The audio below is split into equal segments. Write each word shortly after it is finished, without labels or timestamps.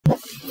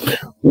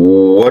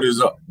What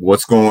is up?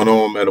 What's going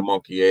on,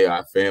 Metamonkey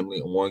AI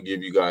family? I want to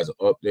give you guys an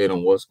update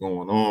on what's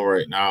going on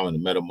right now in the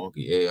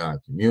Metamonkey AI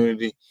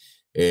community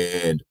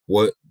and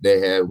what they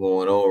have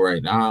going on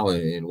right now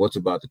and what's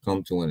about to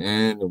come to an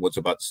end and what's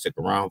about to stick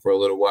around for a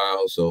little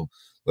while. So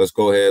let's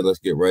go ahead. Let's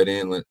get right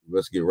in.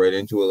 Let's get right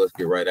into it. Let's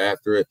get right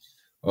after it.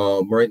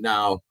 Right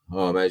now,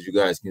 as you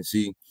guys can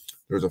see,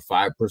 there's a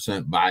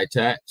 5% buy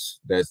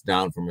tax that's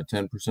down from a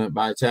 10%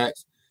 buy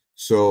tax.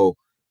 So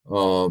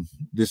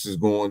this is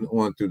going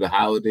on through the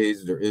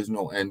holidays. There is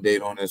no end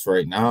date on this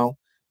right now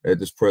at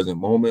this present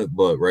moment,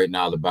 but right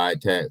now the buy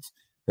tax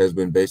has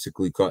been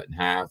basically cut in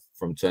half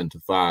from 10 to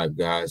 5,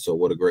 guys. So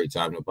what a great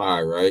time to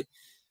buy, right?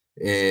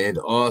 And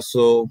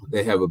also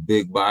they have a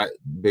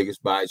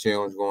biggest buy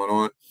challenge going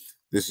on.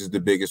 This is the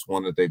biggest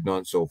one that they've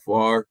done so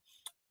far.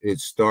 It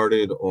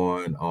started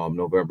on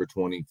November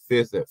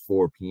 25th at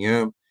 4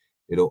 p.m.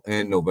 It'll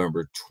end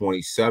November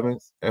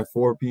 27th at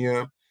 4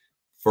 p.m.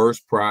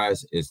 First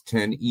prize is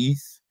 10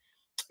 ETH,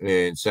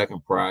 and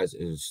second prize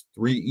is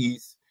 3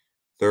 ETH.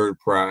 Third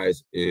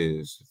prize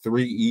is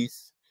 3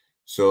 ETH.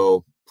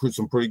 So put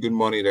some pretty good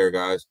money there,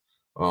 guys,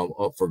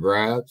 up for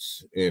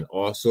grabs. And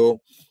also,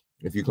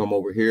 if you come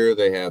over here,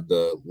 they have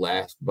the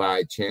last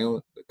buy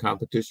challenge, the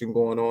competition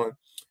going on.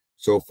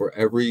 So for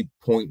every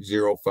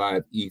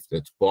 0.05 ETH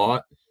that's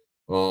bought,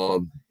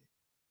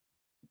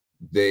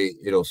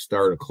 it'll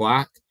start a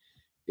clock.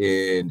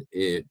 And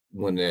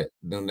when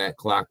that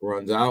clock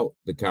runs out,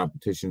 the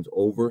competition's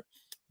over.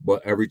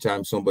 But every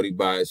time somebody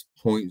buys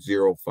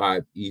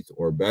 0.05 ETH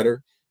or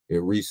better, it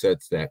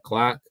resets that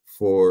clock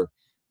for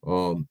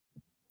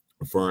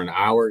an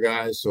hour,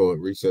 guys. So it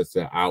resets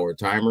that hour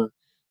timer.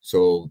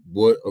 So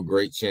what a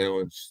great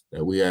challenge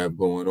that we have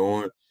going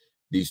on.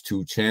 These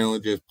two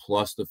challenges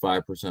plus the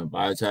 5%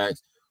 buy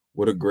tax.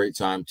 What a great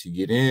time to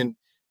get in.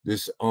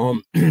 This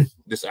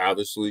this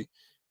obviously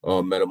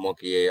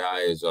Metamonkey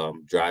AI is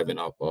driving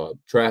up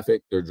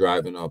traffic. They're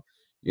driving up,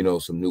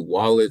 some new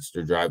wallets.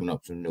 They're driving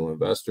up some new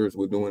investors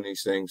with doing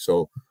these things.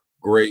 So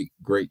great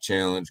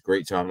challenge,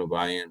 great time to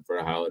buy in for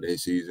the holiday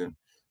season.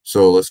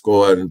 So let's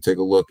go ahead and take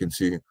a look and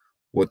see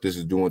what this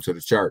is doing to the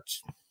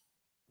charts.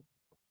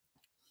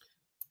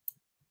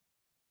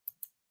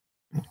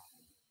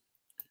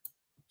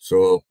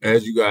 So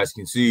as you guys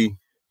can see,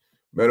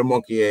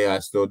 Metamonkey AI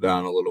is still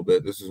down a little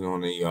bit. This is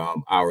on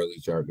the hourly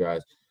chart,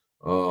 guys.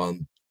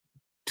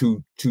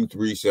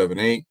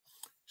 2378.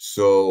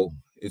 So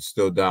it's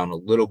still down a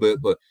little bit,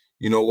 but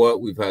you know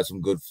what? We've had some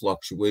good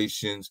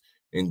fluctuations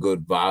and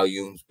good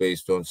volumes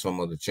based on some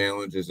of the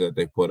challenges that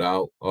they put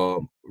out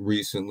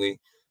recently.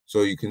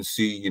 So you can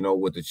see,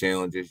 with the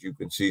challenges, you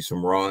can see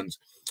some runs,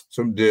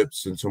 some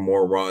dips, and some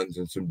more runs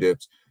and some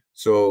dips.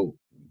 So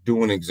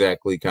doing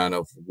exactly kind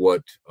of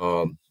what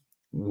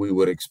we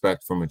would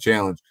expect from a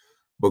challenge.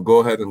 But go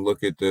ahead and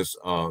look at this.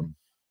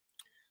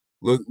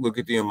 Look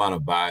at the amount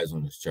of buys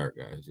on this chart,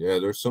 guys. Yeah,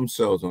 there's some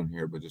sells on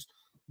here, but just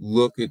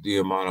look at the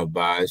amount of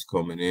buys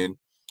coming in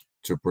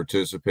to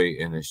participate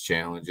in this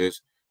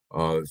challenges.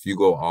 If you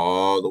go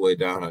all the way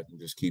down, I can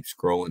just keep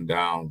scrolling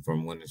down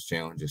from when this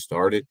challenge has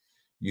started.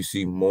 You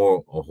see a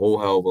whole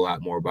hell of a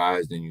lot more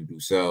buys than you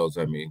do sells.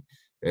 I mean,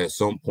 at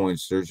some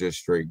points, there's just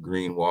straight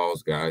green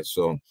walls, guys.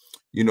 So,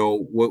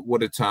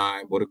 what a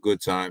time, what a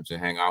good time to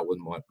hang out with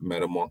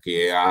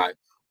Metamonkey AI.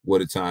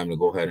 What a time to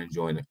go ahead and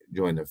join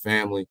the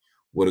family.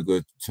 What a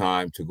good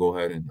time to go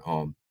ahead and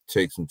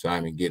take some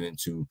time and get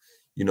into,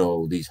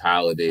 these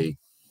holiday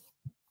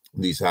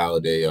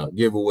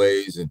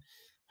giveaways and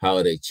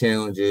holiday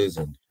challenges,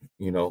 and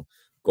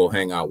go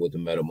hang out with the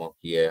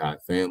Metamonkey AI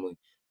family,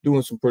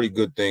 doing some pretty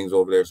good things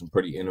over there, some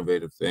pretty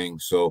innovative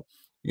things. So,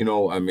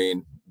 I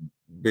mean,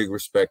 big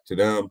respect to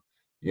them,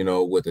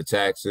 with the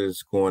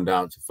taxes going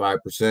down to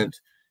 5%,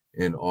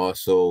 and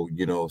also,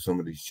 some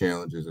of these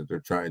challenges that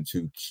they're trying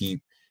to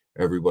keep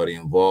everybody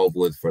involved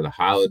with for the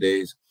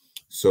holidays.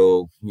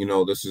 So,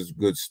 this is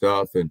good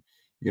stuff. And,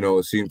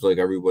 it seems like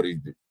everybody,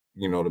 the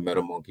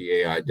Metamonkey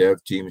AI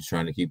dev team is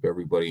trying to keep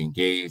everybody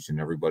engaged and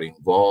everybody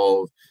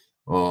involved.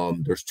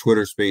 There's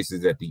Twitter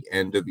spaces at the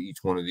end of each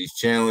one of these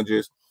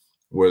challenges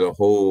where the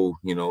whole,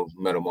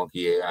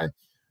 Metamonkey AI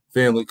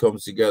family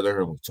comes together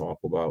and we talk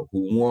about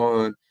who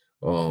won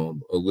a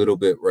little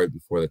bit right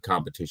before the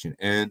competition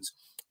ends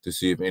to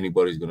see if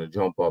anybody's going to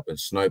jump up and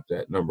snipe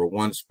that number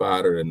 1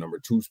 spot or the number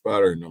 2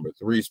 spot or number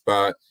 3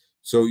 spot.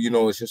 So,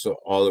 it's just an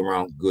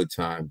all-around good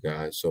time,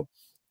 guys. So,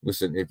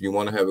 listen, if you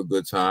want to have a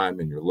good time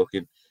and you're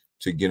looking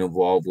to get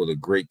involved with a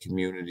great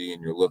community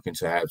and you're looking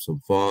to have some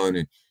fun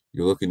and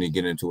you're looking to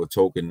get into a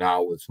token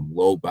now with some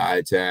low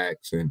buy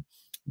tax and,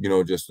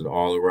 just an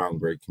all-around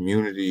great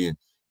community and,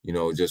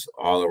 just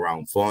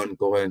all-around fun,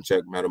 go ahead and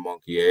check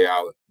Metamonkey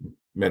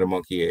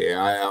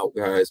AI out,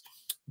 guys,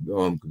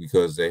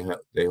 because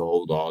they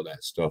hold all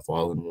that stuff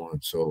all in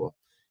one. So,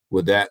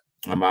 with that,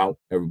 I'm out.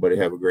 Everybody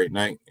have a great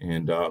night,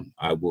 and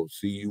I will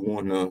see you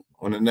on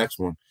the next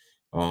one.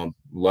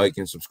 Like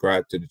and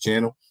subscribe to the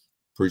channel.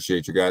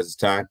 Appreciate your guys'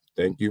 time.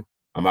 Thank you.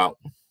 I'm out.